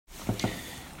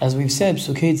As we've said,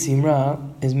 Psukei Tzimra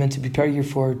is meant to prepare you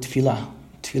for Tefillah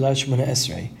Shemona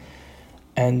Esrei.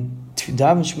 And to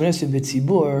daven Shemona Esrei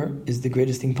b'tzibur is the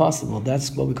greatest thing possible. That's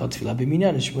what we call Tefillah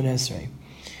b'minyan, Shemona Esrei.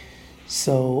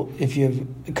 So if you have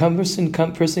a person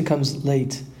comes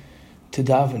late to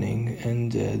davening,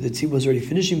 and the tzibur is already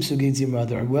finishing Psukei Tzimra,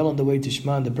 they are well on the way to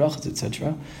Shema and the brachas,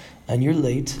 etc., and you're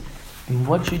late, and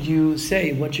what should you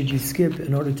say? What should you skip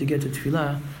in order to get to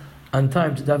Tefillah on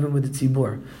time to daven with the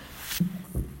tzibur?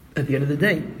 At the end of the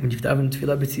day, when you've davened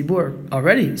Tefillah b'tzibur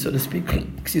already, so to speak,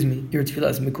 your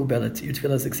Tefillah is mikubelet, your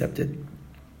Tefillah is accepted,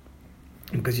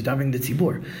 because you're davening the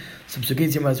tzibur. So Psukei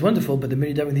Tzimra is wonderful, but the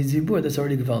minute you're davening the tzibur, that's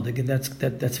already gevaldik, and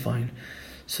that's fine.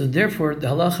 So therefore, the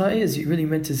halacha is you really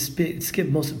meant to skip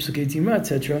most of Psukei Tzimra,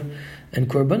 etc., and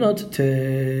korbanot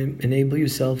to enable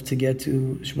yourself to get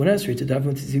to Shemona Esrei, to daven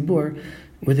with the tzibur,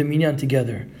 with the minyan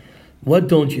together. What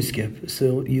don't you skip?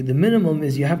 So the minimum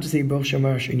is you have to say Baruch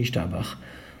Shamar Asher Nishtabach.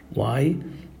 Why?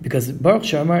 Because Baruch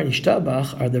Shamar and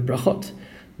Ishtabach are the brachot.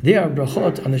 They are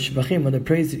brachot on the shebachim, on the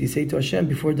praise that you say to Hashem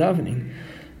before davening.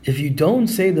 If you don't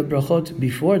say the brachot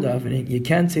before davening, you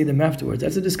can't say them afterwards.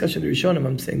 That's a discussion of the Rishonim,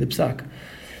 I'm saying the Psak.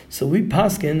 So we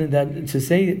paskin that to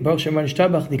say Baruch Shamar and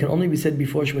Ishtabach, they can only be said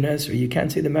before Shemona Esrei. You can't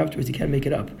say them afterwards, you can't make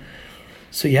it up.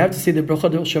 So you have to say the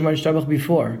brachot Baruch Shamar and Ishtabach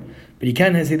before, but you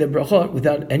can't say the brachot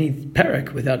without any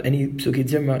parak, without any Psukei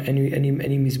Tzimra, any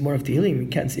mizmor of Tehillim. You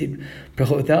can't say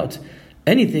brachot without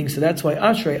anything. So that's why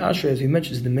Ashrei, as we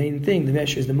mentioned, is the main thing. The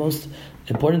Ashrei is the most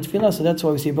important tefillah. So that's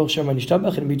why we say Baruch Shamar and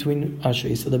Ishtabach in between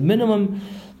Ashrei. So the minimum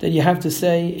that you have to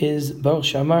say is Baruch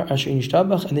Shamar Ashrei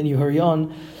Ishtabach, and then you hurry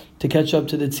on to catch up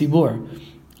to the tzibur.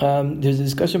 There's a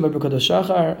discussion about Birkat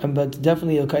HaShachar, but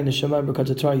definitely Elkai Neshama Birkat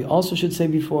HaTorah you also should say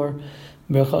before.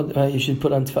 You should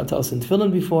put on Tefillah and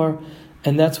Tefillin before,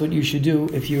 and that's what you should do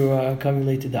if you're coming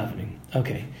late to davening.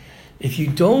 Okay. If you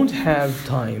don't have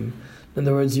time, in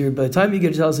other words, by the time you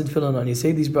get Tefillah and Tefillin on, you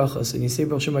say these brachas, and you say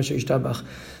Baruch Shem Asher Yishtabach,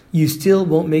 you still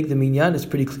won't make the minyan, it's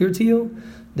pretty clear to you,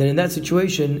 then in that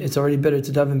situation, it's already better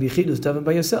to daven bichidus, daven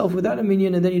by yourself without a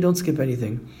minyan, and then you don't skip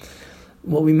anything.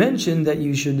 What we mentioned that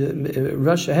you should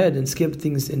rush ahead and skip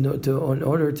things in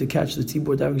order to catch the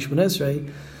tzibur davening Shemona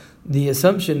Esrei. The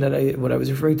assumption that what I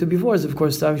was referring to before is, of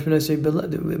course, davening Shemona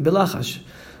Esrei belachash.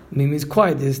 Means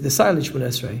quiet. There's the silent Shemona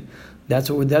Esrei.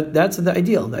 That's the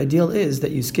ideal. The ideal is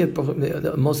that you skip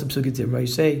most of Psukei Tzimra. You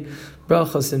say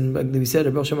brachas, and we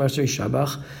said Baruch Shamar Asher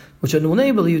Yishtabach, which will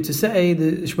enable you to say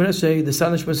the Shemona Esrei, the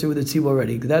silent Shemona Esrei with the tzibur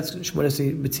already. That's Shemona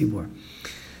Esrei b'tzibur.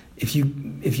 If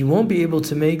you won't be able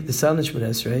to make the silent Shemona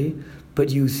Esrei, but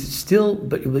you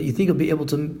think you'll be able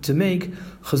to make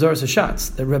Chazar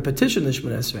Hashatz, the repetition of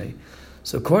Shemona Esrei.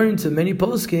 So according to many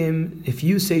poskim, if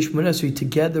you say Shemona Esrei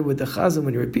together with the Chazan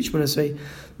when you repeat Shemona Esrei,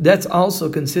 that's also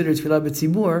considered Tefillah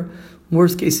b'tzibur.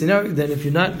 Worst case scenario, then if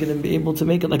you're not going to be able to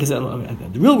make it, like I said,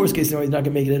 the real worst case scenario is not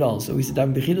going to make it at all. So we said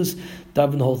daven b'chidus,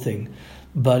 daven the whole thing.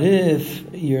 But if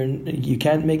you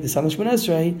can't make the silent Shemona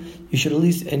Esrei, you should at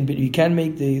least, but you can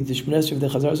make the Shemona Esrei of the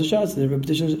Chazar Hashatz, the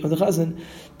repetition of the Chazan,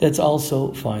 that's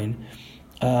also fine.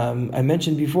 I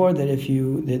mentioned before that if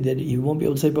you won't be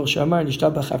able to say Baruch Shamar and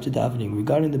Yishtabach after davening.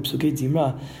 Regarding the Psukei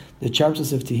Tzimra, the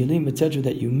chapters of Tehillim, etc.,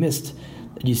 that you missed,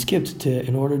 that you skipped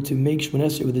in order to make Shemona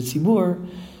Esrei with the tzibur,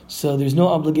 so there's no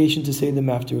obligation to say them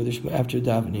after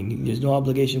davening. There's no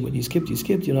obligation. When you skipped. You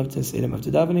don't have to say them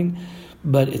after davening,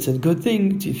 but it's a good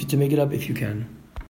thing to make it up if you can.